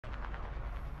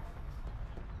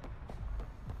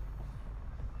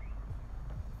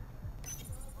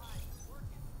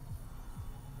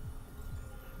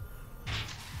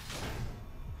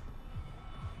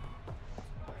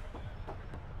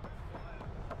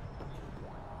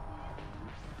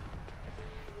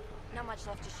much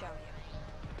left to show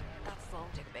you. That phone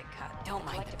took a big cut. Don't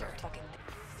mind the dirt. Fucking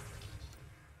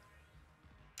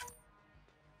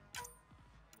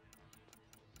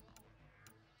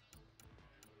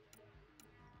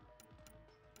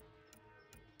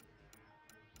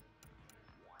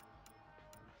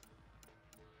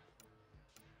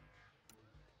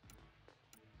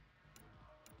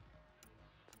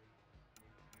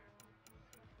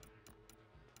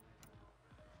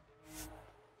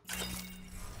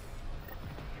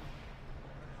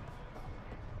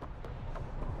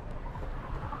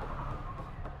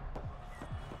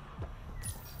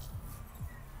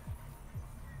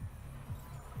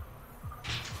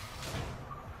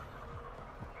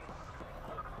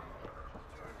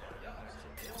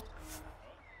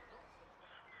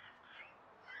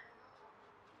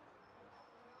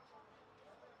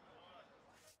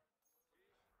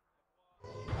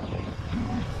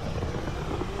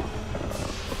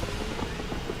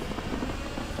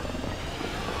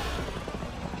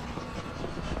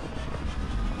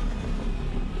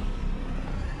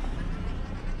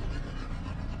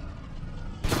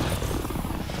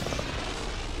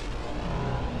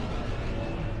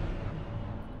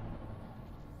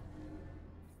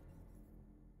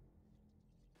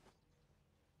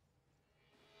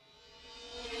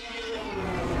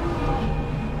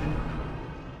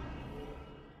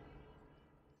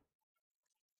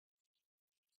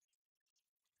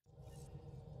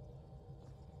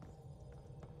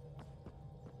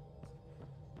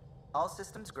All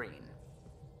systems green.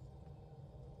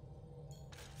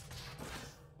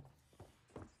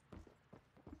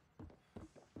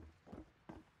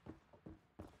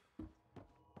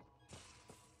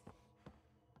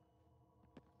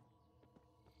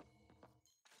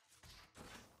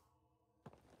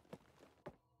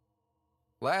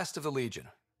 Last of the Legion.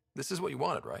 This is what you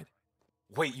wanted, right?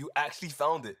 Wait, you actually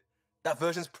found it? That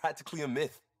version's practically a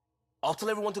myth. I'll tell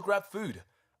everyone to grab food.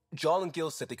 Jarl and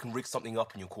Gil said they can rig something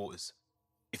up in your quarters.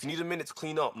 If you need a minute to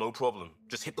clean up, no problem.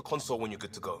 Just hit the console when you're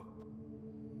good to go.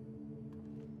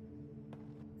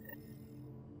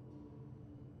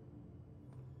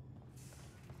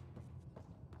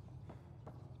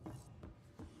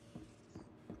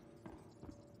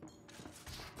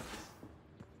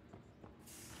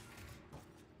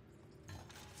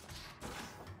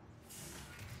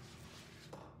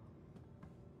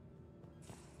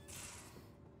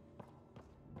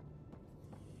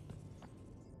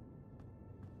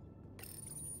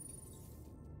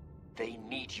 They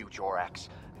need you, Jorax.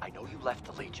 I know you left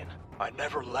the Legion. I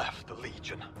never left the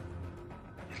Legion.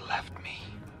 It left me.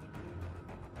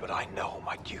 But I know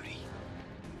my duty.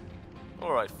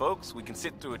 Alright folks, we can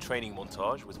sit through a training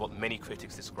montage with what many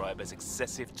critics describe as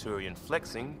excessive Turian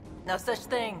flexing. No such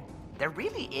thing. There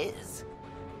really is.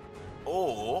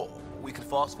 Or we can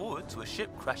fast forward to a ship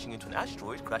crashing into an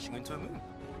asteroid crashing into a moon.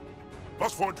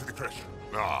 Fast forward to the crash.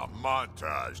 Ah,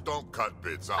 montage. Don't cut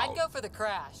bits out. I'd go for the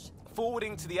crash.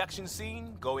 Forwarding to the action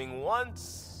scene, going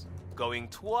once, going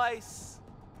twice.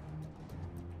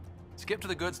 Skip to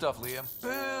the good stuff, Liam.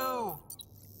 Boo!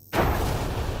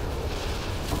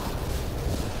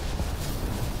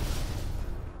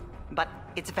 But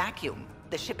it's vacuum.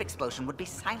 The ship explosion would be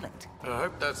silent. I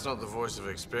hope that's not the voice of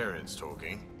experience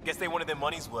talking. Guess they wanted their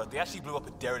money's worth. They actually blew up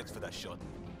a derelict for that shot.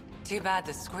 Too bad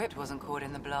the script wasn't caught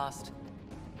in the blast.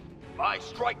 My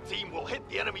strike team will hit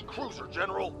the enemy cruiser,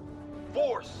 General.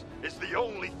 Force is the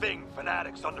only thing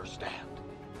fanatics understand.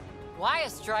 Why a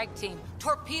strike team?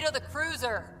 Torpedo the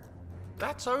cruiser!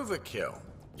 That's overkill.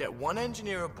 Get one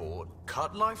engineer aboard,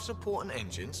 cut life support and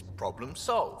engines, problem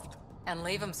solved. And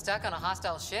leave them stuck on a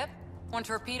hostile ship? One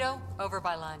torpedo, over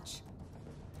by lunch.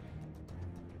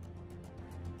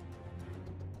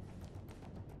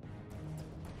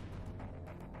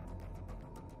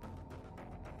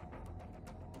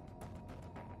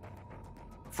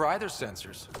 Fry their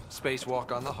sensors,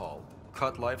 spacewalk on the hull,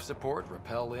 cut life support,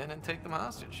 rappel in, and take them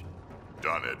hostage.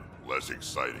 Done it. Less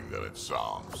exciting than it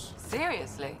sounds.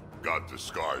 Seriously? Got the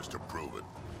scars to prove it.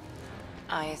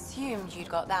 I assumed you'd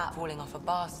got that falling off a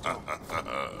bar stool.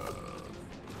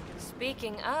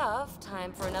 Speaking of,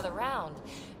 time for another round.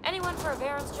 Anyone for a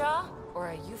Baron's Jaw? Or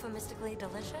a euphemistically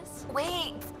delicious?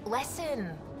 Wait,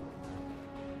 lesson.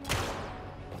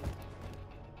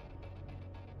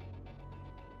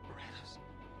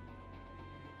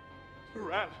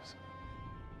 Tyrannus.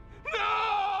 No!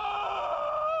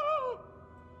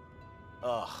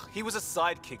 Ugh, he was a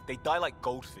sidekick. They die like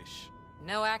goldfish.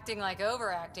 No acting like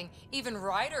overacting. Even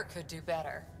Ryder could do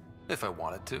better. If I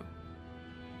wanted to.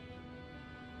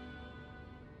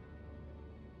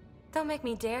 Don't make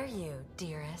me dare you,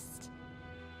 dearest.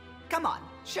 Come on,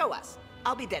 show us.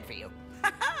 I'll be dead for you.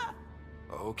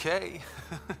 Okay.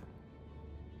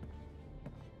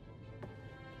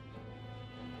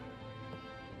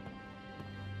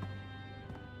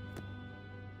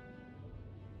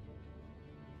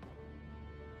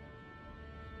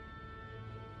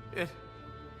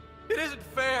 It isn't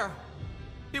fair.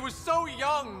 He was so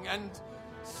young and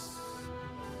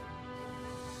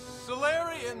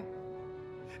Solarian.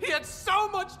 He had so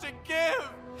much to give.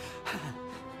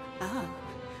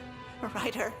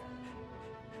 Ryder,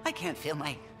 I can't feel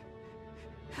my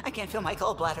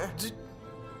gallbladder.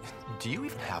 Do you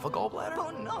even have a gallbladder?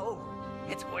 Oh no,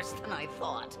 it's worse than I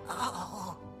thought.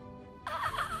 Oh.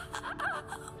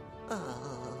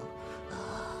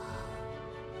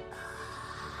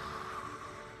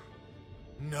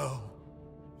 No.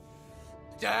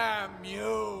 Damn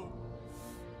you!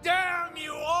 Damn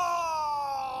you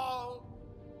all!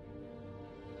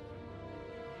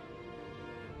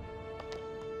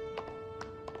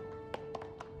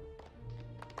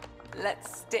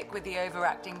 Let's stick with the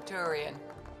overacting Turian.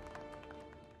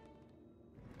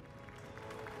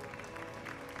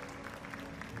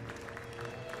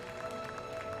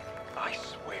 I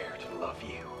swear to love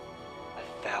you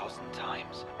 1,000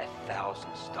 times,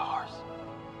 1,000 stars.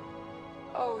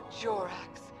 Oh,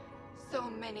 Jorax. So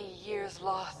many years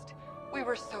lost. We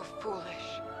were so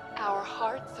foolish. Our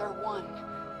hearts are one.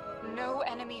 No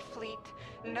enemy fleet,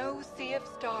 no sea of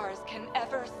stars can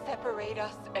ever separate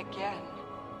us again.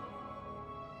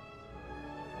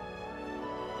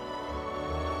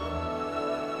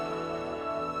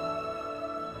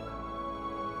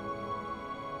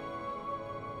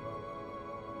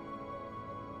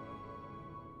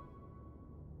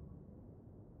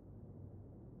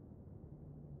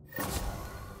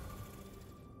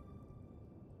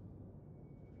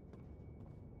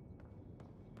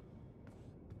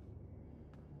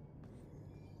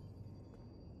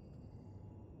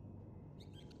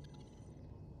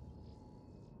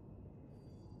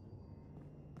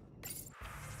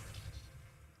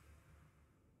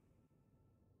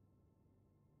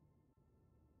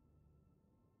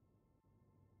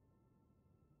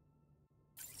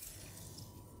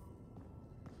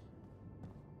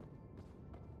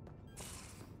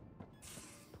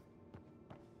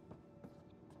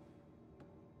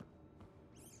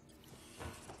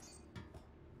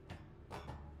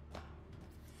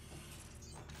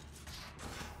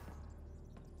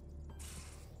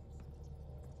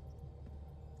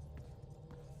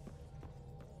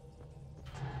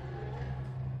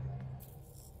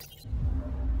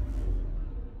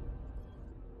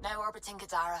 Now orbiting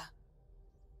Kadara.